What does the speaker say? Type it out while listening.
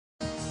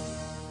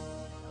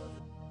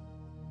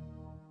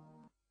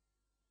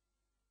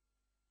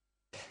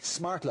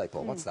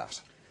Smartlipo, what's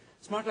that?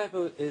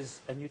 Smartlipo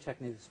is a new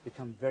technique that's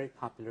become very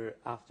popular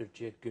after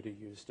Jade Goody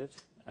used it.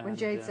 When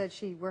Jade said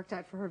she worked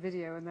out for her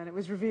video and then it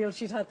was revealed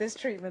she'd had this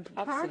treatment,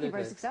 apparently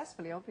very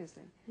successfully,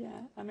 obviously. Yeah,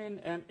 I mean,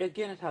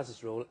 again, it has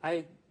its role.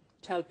 I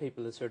tell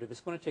people that sort of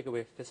it's going to take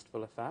away a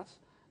fistful of fat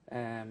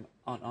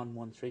on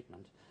one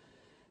treatment.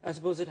 I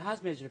suppose it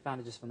has major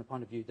advantages from the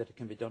point of view that it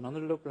can be done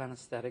under local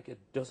anaesthetic. It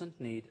doesn't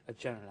need a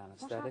general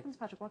anaesthetic. What happens,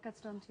 Patrick? What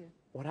gets done to you?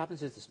 What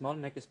happens is the small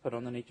nick is put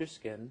underneath your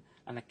skin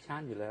and a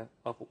cannula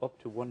of up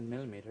to 1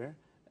 millimetre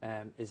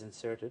is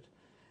inserted.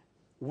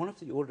 One of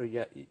the older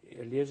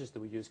lasers that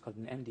we use, called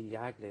an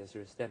NdYAG laser,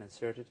 is then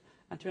inserted,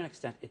 and to an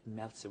extent it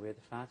melts away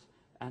the fat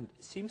and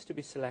seems to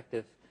be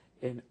selective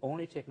in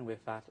only taking away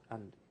fat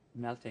and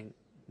melting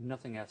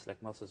nothing else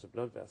like muscles or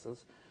blood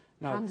vessels.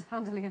 Now,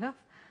 handily enough.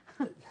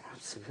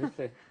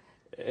 Absolutely.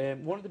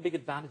 One of the big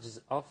advantages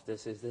of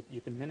this is that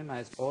you can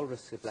minimise all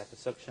risks of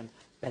liposuction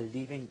by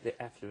leaving the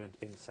effluent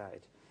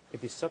inside.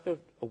 If you suck it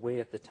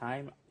away at the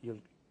time, you'll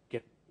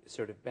get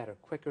sort of better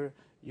quicker.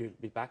 You'll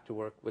be back to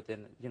work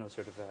within,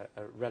 sort of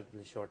a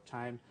relatively short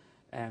time.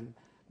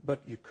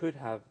 But you could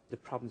have the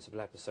problems of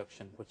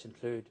liposuction, which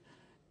include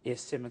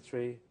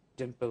asymmetry,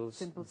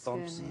 dimples,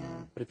 bumps. Skin,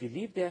 yeah. But if you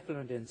leave the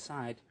effluent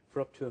inside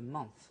for up to a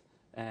month,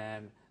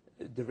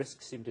 the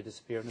risks seem to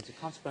disappear, and as a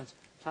consequence,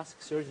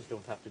 plastic surgeons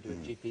don't have to do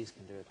it, GPs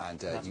can do it.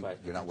 And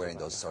you're not wearing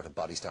those sort of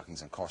body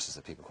stockings and corsets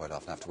that people quite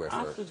often have to wear for...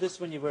 After this,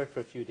 when you wear it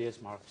for a few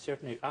days, Mark,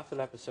 certainly after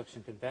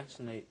liposuction,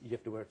 conventionally, you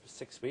have to wear it for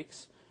 6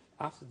 weeks.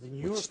 After the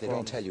newer Which they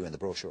don't tell you in the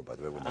brochure, by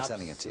the way, when they're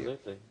selling it to you.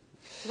 Absolutely.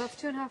 So that's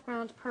 £2.5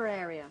 grand per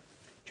area?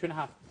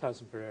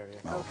 2,500 per area.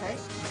 Okay.